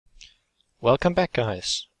Welcome back,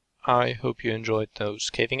 guys. I hope you enjoyed those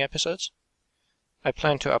caving episodes. I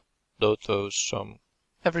plan to upload those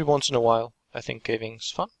every once in a while. I think caving's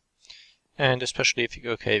fun, and especially if you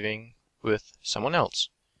go caving with someone else.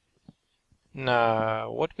 Now,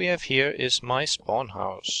 what we have here is my spawn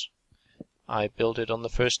house. I built it on the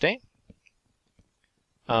first day.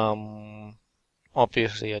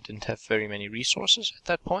 Obviously I didn't have very many resources at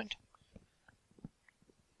that point.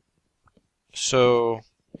 So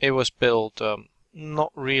it was built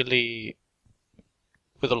not really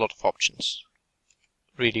with a lot of options.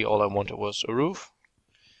 Really all I wanted was a roof.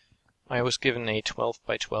 I was given a 12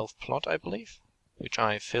 by 12 plot, I believe, which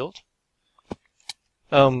I filled.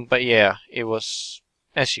 But yeah, it was,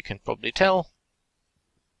 as you can probably tell,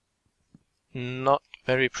 not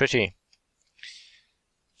very pretty.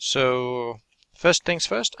 So first things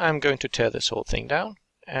first, I'm going to tear this whole thing down.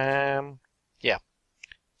 Yeah,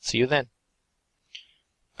 see you then.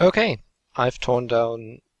 Okay, I've torn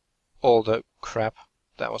down all the crap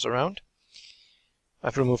that was around.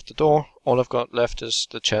 I've removed the door. All I've got left is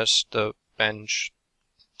the chest, the bench,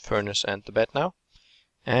 furnace, and the bed now.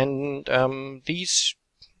 And these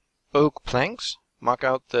oak planks mark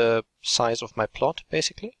out the size of my plot,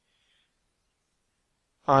 basically.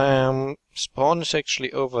 Spawn is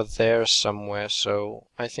actually over there somewhere, so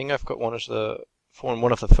I think I've got one of the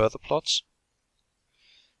further plots.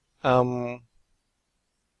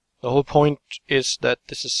 The whole point is that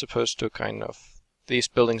this is supposed to these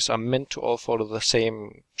buildings are meant to all follow the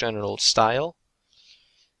same general style,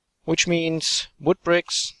 which means wood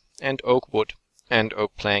bricks and oak wood and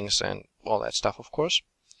oak planks and all that stuff, of course.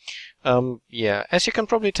 Yeah, as you can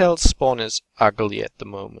probably tell, spawn is ugly at the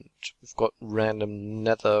moment. We've got random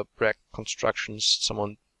nether brick constructions.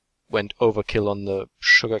 Someone went overkill on the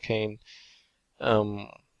sugarcane.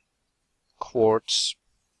 Quartz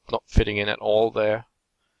not fitting in at all there.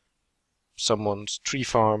 Someone's tree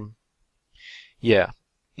farm. Yeah,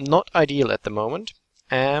 not ideal at the moment.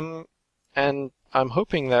 And I'm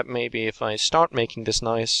hoping that maybe if I start making this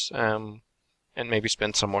nice, and maybe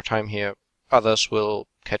spend some more time here, others will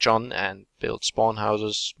catch on and build spawn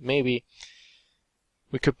houses. Maybe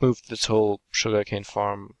we could move this whole sugarcane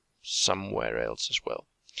farm somewhere else as well.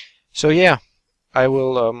 So yeah, I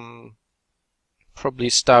will probably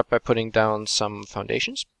start by putting down some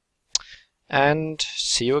foundations, and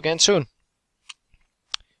see you again soon.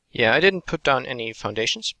 Yeah, I didn't put down any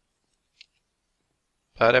foundations,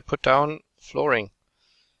 but I put down flooring.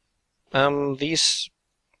 These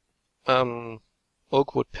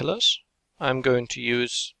oak wood pillars I'm going to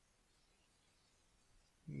use.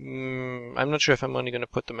 I'm not sure if I'm only going to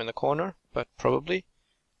put them in the corner, but probably.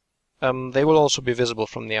 They will also be visible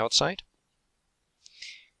from the outside.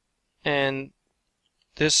 And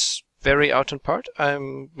this very outer part,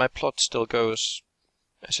 my plot still goes,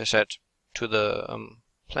 as I said, to the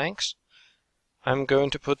planks. I'm going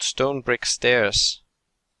to put stone brick stairs.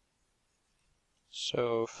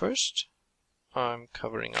 So first, I'm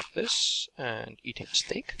covering up this and eating a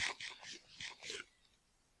steak.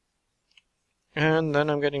 And then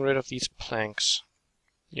I'm getting rid of these planks.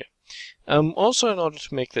 Yeah. Also, in order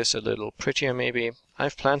to make this a little prettier, maybe,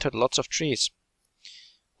 I've planted lots of trees.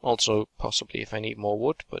 Also, possibly if I need more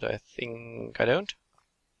wood, but I think I don't.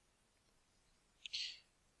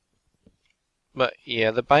 But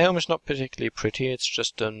yeah, the biome is not particularly pretty. It's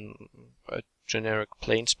just a generic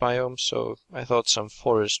plains biome, so I thought some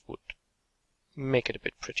forest would make it a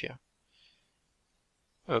bit prettier.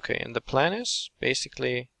 Okay, and the plan is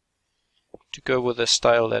basically to go with a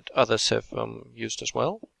style that others have used as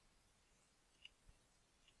well.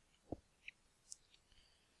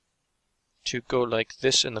 To go like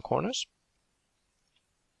this in the corners.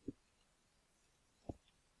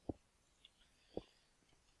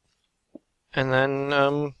 And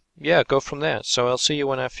then, yeah, go from there. So I'll see you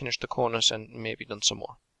when I've finished the corners and maybe done some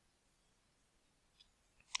more.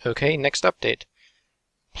 Okay, next update.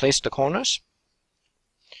 Place the corners.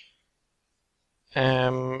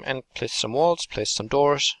 And place some walls, place some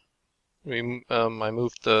doors. I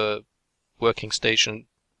moved the working station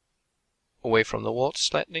away from the walls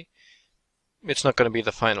slightly. It's not going to be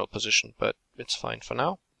the final position, but it's fine for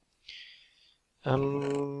now.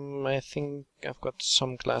 I think I've got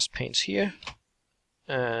some glass panes here,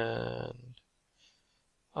 and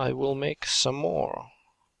I will make some more.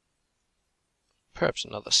 Perhaps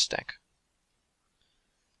another stack.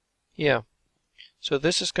 Yeah, so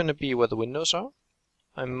this is going to be where the windows are.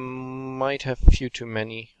 I might have a few too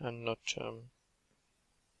many. I'm not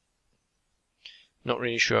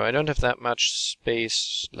really sure. I don't have that much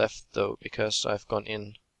space left though, because I've gone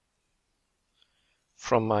in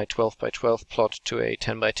from my 12 by 12 plot to a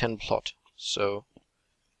 10 by 10 plot. So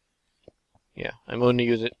Yeah, I'm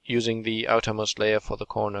only using the outermost layer for the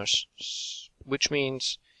corners, which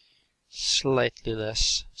means slightly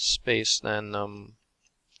less space than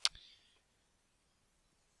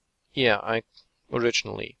yeah, I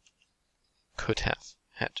originally could have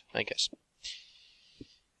had, I guess.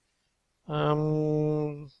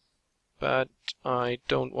 But I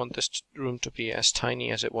don't want this room to be as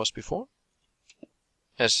tiny as it was before,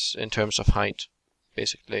 as in terms of height.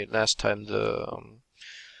 Basically, last time the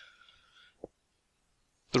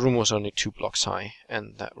room was only 2 blocks high,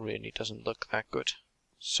 and that really doesn't look that good.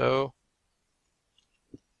 So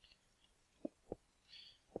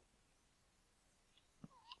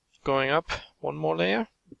going up one more layer,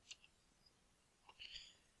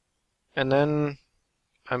 and then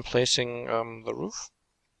I'm placing the roof.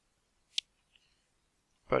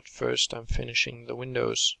 But first I'm finishing the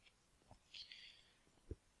windows.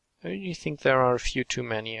 I really think there are a few too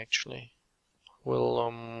many, actually.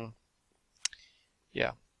 We'll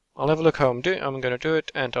yeah, I'll have a look how I'm gonna do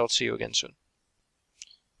it, and I'll see you again soon.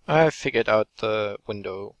 I've figured out the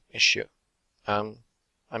window issue. I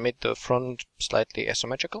made the front slightly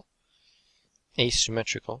asymmetrical,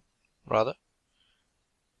 rather.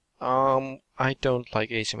 I don't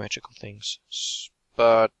like asymmetrical things,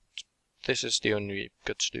 but this is the only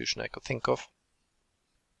good solution I could think of.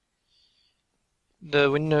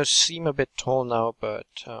 The windows seem a bit tall now, but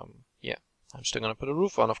yeah, I'm still gonna put a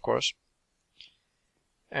roof on, of course.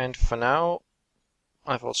 And for now,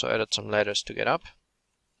 I've also added some ladders to get up,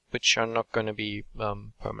 which are not going to be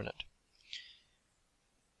permanent.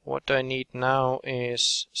 What I need now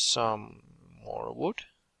is some more wood.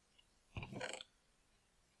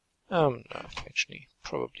 No, I've actually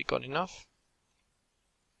probably got enough,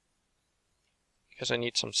 because I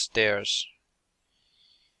need some stairs.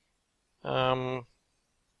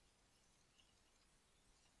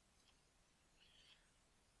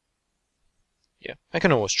 Yeah, I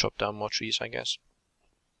can always chop down more trees, I guess.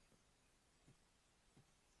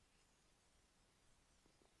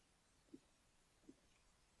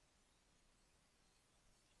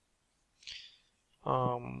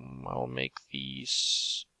 I'll make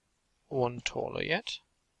these one taller yet.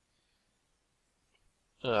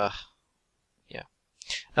 Yeah.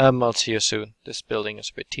 I'll see you soon. This building is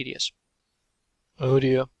a bit tedious. Oh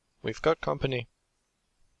dear, we've got company.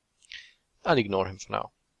 I'll ignore him for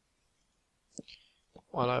now,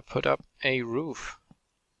 while I put up a roof.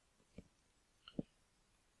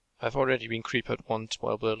 I've already been creeped once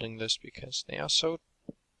while building this because they are so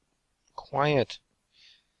quiet.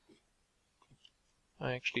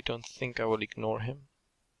 I actually don't think I will ignore him.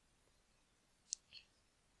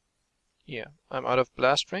 Yeah, I'm out of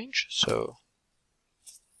blast range, so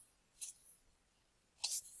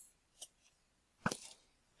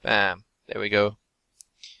bam, there we go.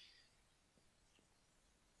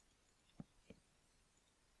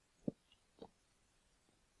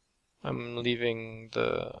 I'm leaving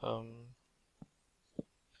the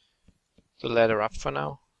ladder up for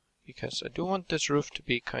now, because I do want this roof to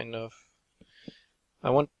be kind of... I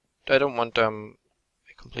don't want a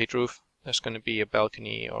complete roof. There's going to be a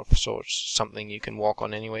balcony of sorts, something you can walk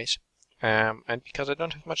on anyways. And because I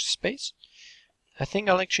don't have much space, I think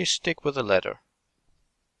I'll actually stick with a ladder.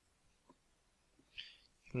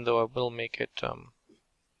 Even though I will make it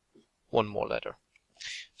one more ladder.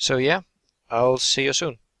 So yeah, I'll see you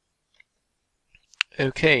soon.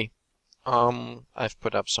 Okay, I've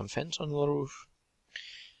put up some fence on the roof,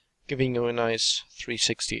 giving you a nice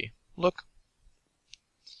 360 look.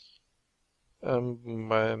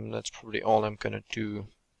 That's probably all I'm gonna do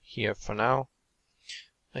here for now.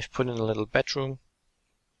 I've put in a little bedroom.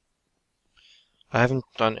 I haven't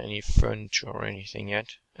done any furniture or anything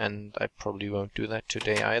yet, and I probably won't do that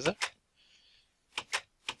today either.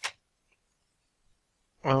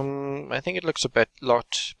 I think it looks a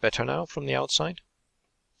lot better now from the outside.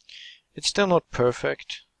 It's still not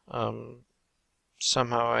perfect.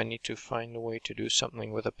 Somehow I need to find a way to do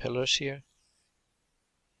something with the pillars here.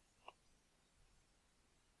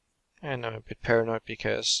 And I'm a bit paranoid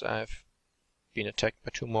because I've been attacked by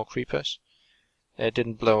 2 more creepers. They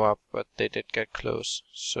didn't blow up, but they did get close,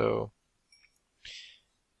 so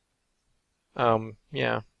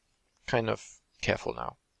yeah, kind of careful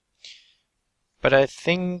now. But I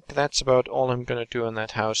think that's about all I'm gonna do in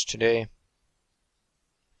that house today.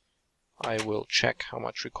 I will check how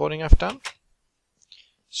much recording I've done.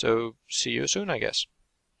 So see you soon, I guess.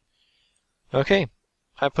 Okay,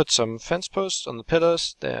 I put some fence posts on the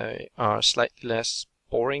pillars. They are slightly less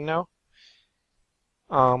boring now.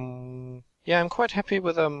 Yeah, I'm quite happy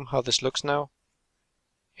with how this looks now.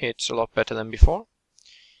 It's a lot better than before.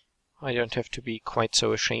 I don't have to be quite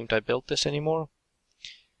so ashamed I built this anymore.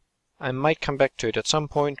 I might come back to it at some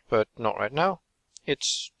point, but not right now.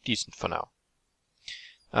 It's decent for now.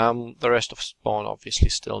 The rest of Spawn obviously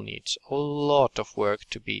still needs a lot of work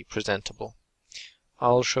to be presentable.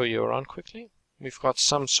 I'll show you around quickly. We've got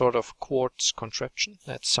some sort of quartz contraption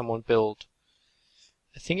that someone built.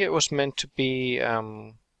 I think it was meant to be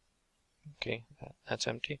okay, that's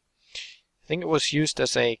empty. I think it was used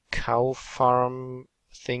as a cow farm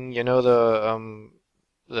thing. You know,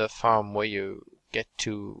 the farm where you get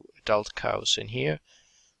 2 adult cows in here.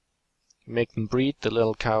 You make them breed. The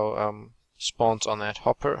little cow spawns on that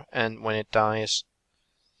hopper, and when it dies,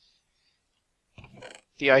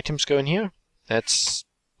 the items go in here. That's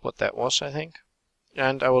what that was, I think.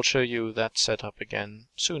 And I will show you that setup again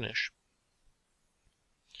soonish.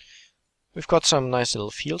 We've got some nice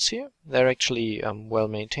little fields here. They're actually well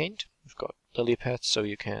maintained. We've got lily pads so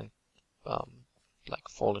you can like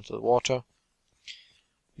fall into the water.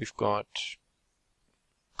 We've got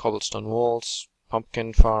cobblestone walls,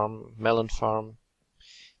 pumpkin farm, melon farm.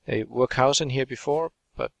 There were cows in here before,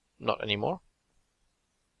 but not anymore.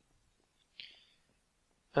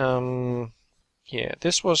 Yeah,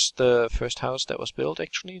 this was the first house that was built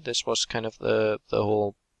actually. This was kind of the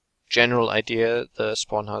whole general idea the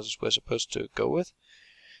spawn houses were supposed to go with,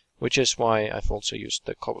 which is why I've also used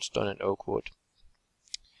the cobblestone and oak wood.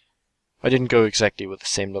 I didn't go exactly with the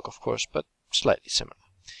same look, of course, but slightly similar.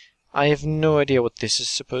 I have no idea what this is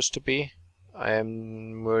supposed to be. I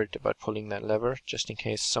am worried about pulling that lever, just in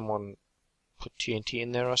case someone put TNT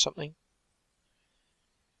in there or something.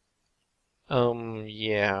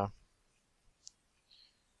 Yeah.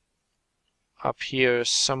 Up here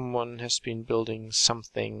someone has been building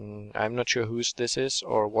something. I'm not sure whose this is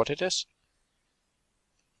or what it is.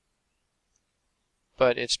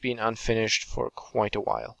 But it's been unfinished for quite a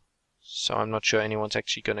while. So I'm not sure anyone's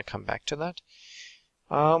actually going to come back to that.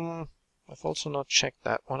 I've also not checked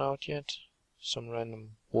that one out yet. Some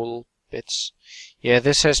random wool bits. Yeah,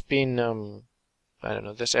 this has been, I don't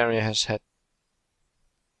know, this area has had,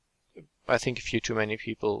 I think, a few too many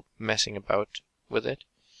people messing about with it.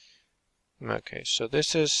 Okay, so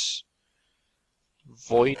this is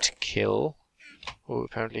Voidkill, who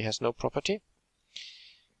apparently has no property.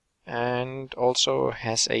 And also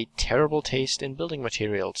has a terrible taste in building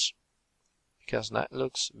materials. Because that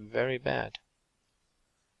looks very bad.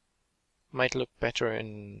 Might look better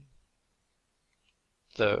in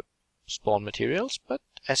the spawn materials, but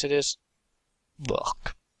as it is,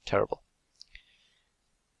 ugh, terrible.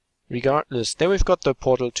 Regardless, there we've got the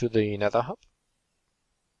portal to the Nether Hub.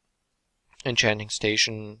 Enchanting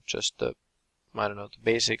station, just the, I don't know, the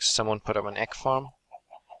basics. Someone put up an egg farm.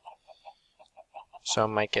 So I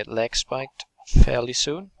might get lag spiked fairly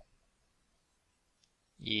soon.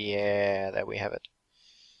 Yeah, there we have it.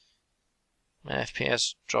 My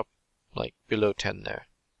FPS dropped like below 10 there.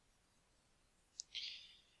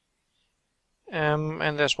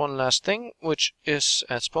 And there's one last thing, which is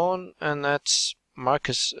at spawn, and that's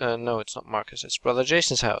Marcus. No, it's not Marcus, it's Brother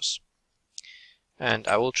Jason's house. And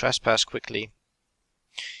I will trespass quickly.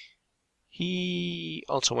 He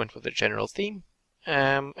also went with the general theme,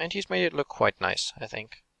 and he's made it look quite nice, I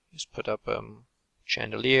think. He's put up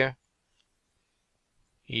chandelier.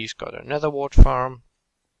 He's got a nether wart farm.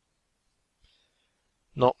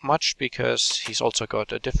 Not much, because he's also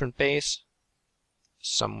got a different base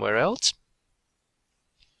somewhere else.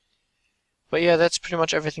 But yeah, that's pretty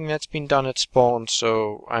much everything that's been done at spawn,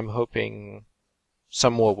 so I'm hoping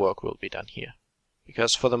some more work will be done here.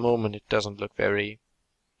 Because for the moment it doesn't look very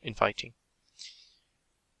inviting.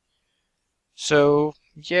 So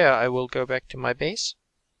yeah, I will go back to my base.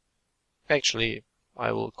 Actually,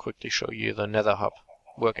 I will quickly show you the Nether Hub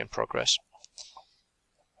work in progress.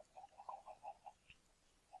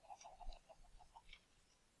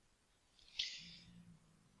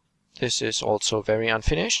 This is also very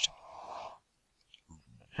unfinished.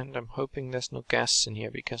 And I'm hoping there's no ghasts in here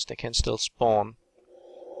because they can still spawn.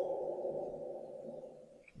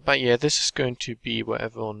 But yeah, this is going to be where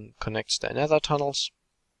everyone connects their nether tunnels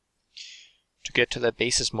to get to their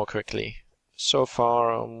bases more quickly. So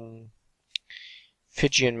far,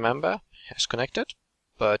 Fijian Mamba has connected,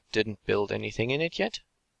 but didn't build anything in it yet.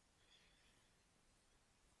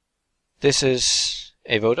 This is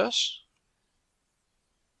Avodas.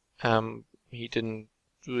 He didn't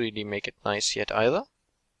really make it nice yet either.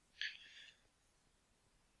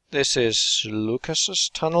 This is Lucas's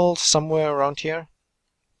tunnel somewhere around here.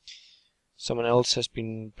 Someone else has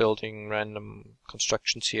been building random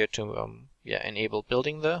constructions here to enable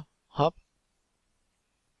building the hub.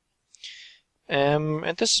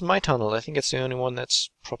 And this is my tunnel. I think it's the only one that's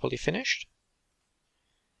properly finished.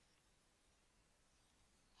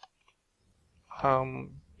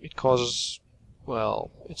 it causes,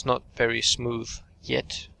 well, it's not very smooth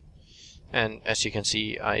yet. And as you can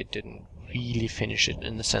see, I didn't really finish it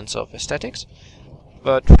in the sense of aesthetics.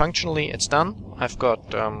 But functionally, it's done. I've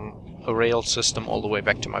got a rail system all the way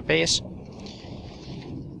back to my base.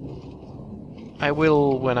 I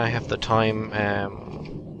will, when I have the time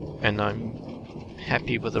and I'm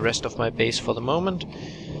happy with the rest of my base for the moment,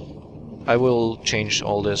 I will change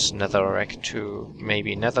all this netherrack to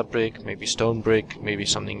maybe nether brick, maybe stone brick, maybe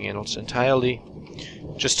something else entirely,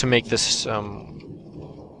 just to make this,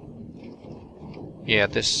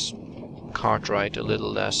 this cartwright a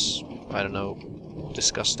little less, I don't know,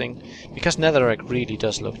 disgusting, because netherrack really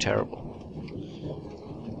does look terrible.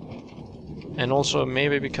 And also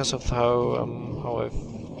maybe because of how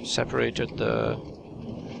I've separated the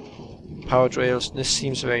power trails, this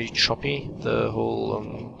seems very choppy, the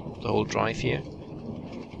whole drive here.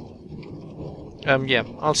 Yeah,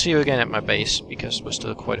 I'll see you again at my base, because we're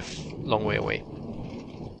still quite a long way away.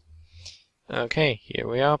 Okay, here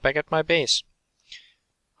we are, back at my base.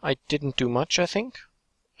 I didn't do much, I think.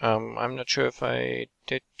 I'm not sure if I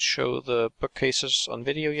did show the bookcases on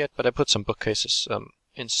video yet, but I put some bookcases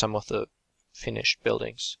in some of the finished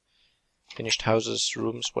buildings. Finished houses,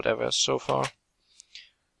 rooms, whatever, so far.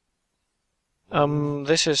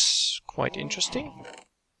 This is quite interesting.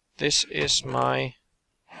 This is my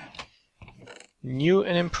new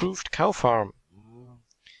and improved cow farm.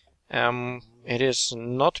 It is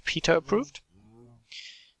not PETA approved.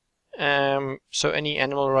 So any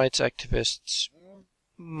animal rights activists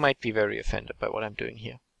might be very offended by what I'm doing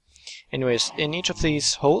here. Anyways, in each of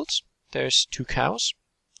these holes, there's 2 cows.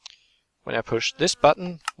 When I push this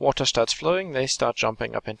button, water starts flowing, they start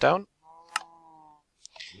jumping up and down.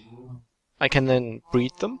 I can then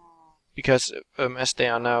breed them, because as they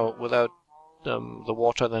are now without the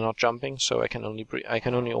water, they're not jumping, so I can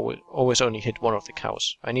always only hit one of the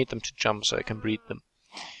cows. I need them to jump so I can breed them.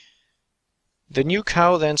 The new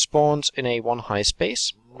cow then spawns in a 1 high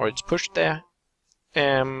space, or it's pushed there.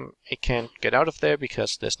 It can't get out of there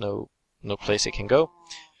because there's no place it can go.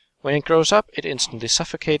 When it grows up, it instantly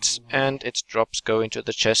suffocates, and its drops go into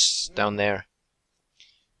the chests down there.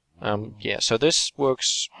 Yeah, so this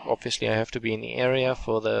works. Obviously, I have to be in the area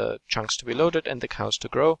for the chunks to be loaded and the cows to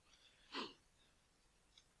grow.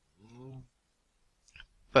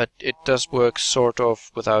 But it does work sort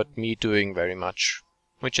of without me doing very much,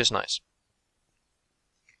 which is nice.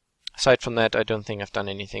 Aside from that, I don't think I've done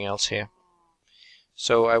anything else here.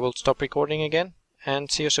 So I will stop recording again, and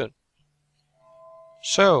see you soon.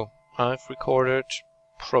 So, I've recorded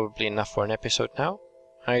probably enough for an episode now.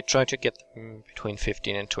 I try to get them between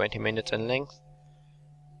 15 and 20 minutes in length.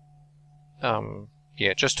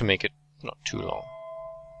 Yeah, just to make it not too long.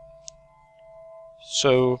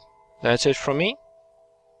 So, that's it from me.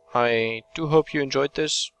 I do hope you enjoyed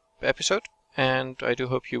this episode, and I do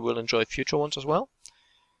hope you will enjoy future ones as well.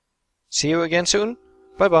 See you again soon.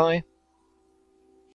 Bye bye.